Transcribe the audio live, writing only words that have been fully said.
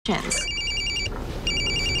It's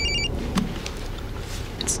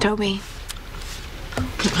Toby.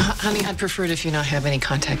 Honey, I'd prefer it if you not have any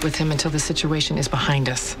contact with him until the situation is behind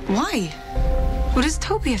us. Why? What does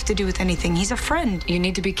Toby have to do with anything? He's a friend. You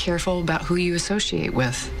need to be careful about who you associate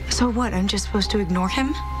with. So what? I'm just supposed to ignore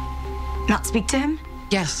him? Not speak to him?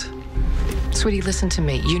 Yes. Sweetie, listen to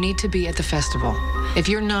me. You need to be at the festival. If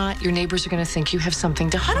you're not, your neighbors are going to think you have something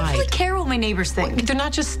to hide. I don't really care what my neighbors think. Well, they're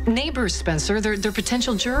not just neighbors, Spencer. They're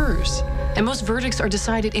potential jurors. And most verdicts are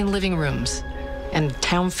decided in living rooms and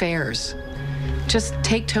town fairs. Just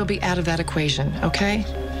take Toby out of that equation, okay?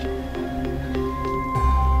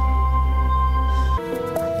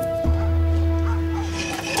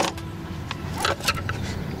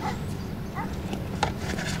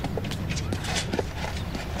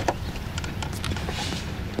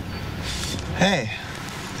 Hey,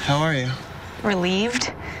 how are you?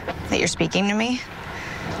 Relieved that you're speaking to me.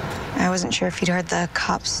 I wasn't sure if you'd heard the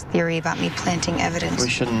cops' theory about me planting evidence. We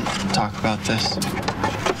shouldn't talk about this.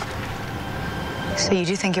 So you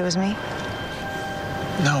do think it was me?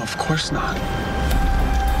 No, of course not.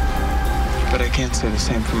 But I can't say the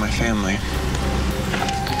same for my family.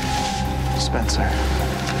 Spencer,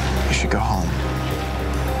 you should go home.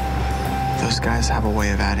 Those guys have a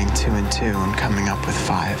way of adding 2 and 2 and coming up with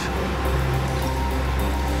 5.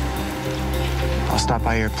 I'll stop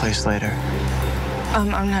by your place later.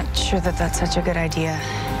 I'm not sure that that's such a good idea.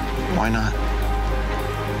 Why not?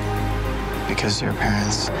 Because your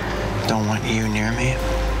parents don't want you near me?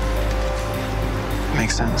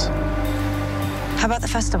 Makes sense. How about the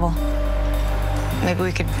festival? Maybe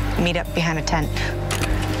we could meet up behind a tent.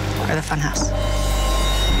 Or the funhouse.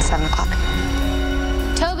 7 o'clock.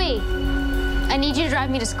 Toby, I need you to drive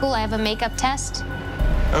me to school. I have a makeup test.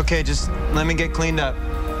 Okay, just let me get cleaned up.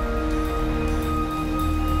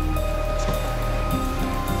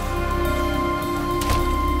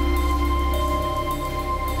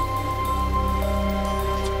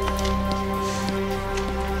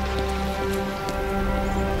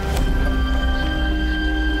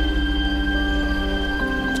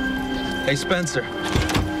 Hey, Spencer.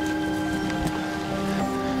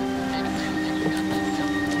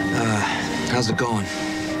 How's it going?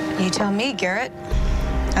 You tell me, Garrett.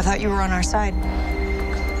 I thought you were on our side.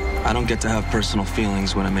 I don't get to have personal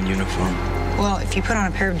feelings when I'm in uniform. Well, if you put on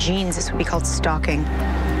a pair of jeans, this would be called stalking.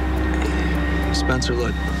 Spencer,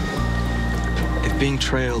 look. If being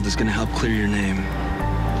trailed is gonna help clear your name,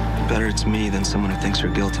 better it's me than someone who thinks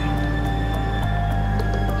you're guilty.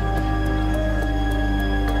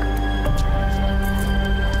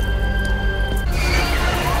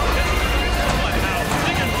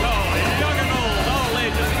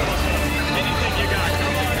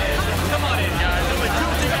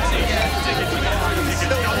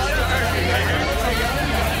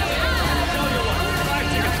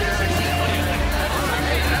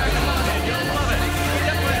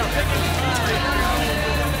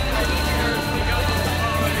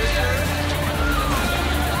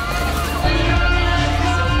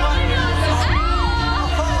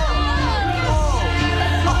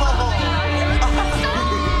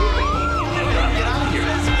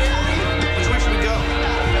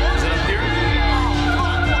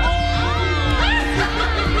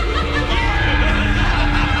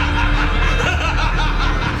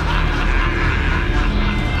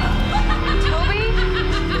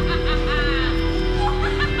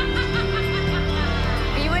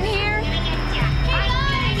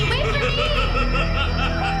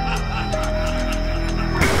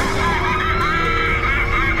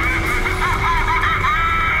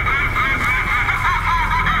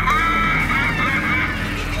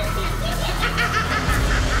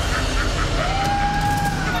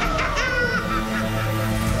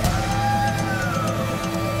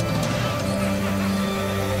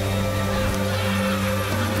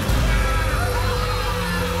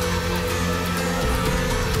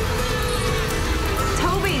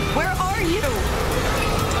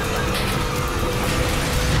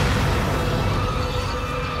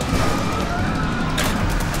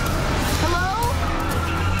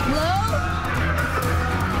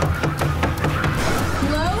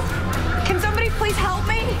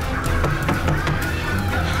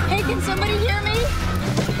 Can somebody hear me?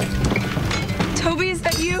 Toby, is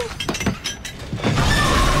that you?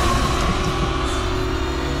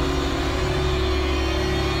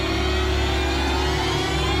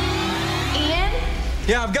 Ian?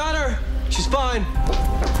 Yeah, I've got her. She's fine.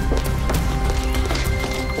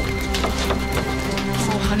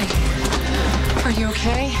 Oh, honey. Are you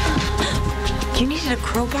okay? You needed a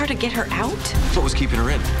crowbar to get her out? That's what was keeping her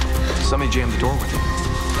in. Somebody jammed the door with it.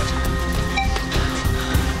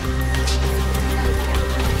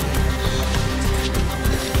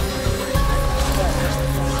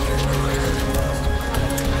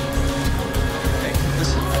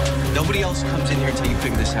 here until you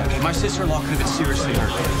figure this out. My sister-in-law could have been seriously hurt.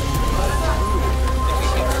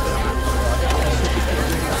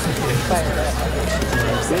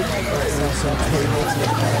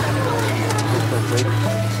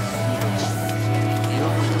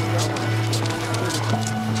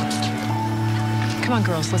 Come on,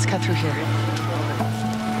 girls, let's cut through here.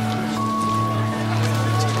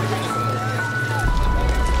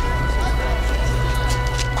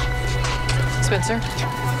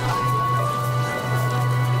 Spencer?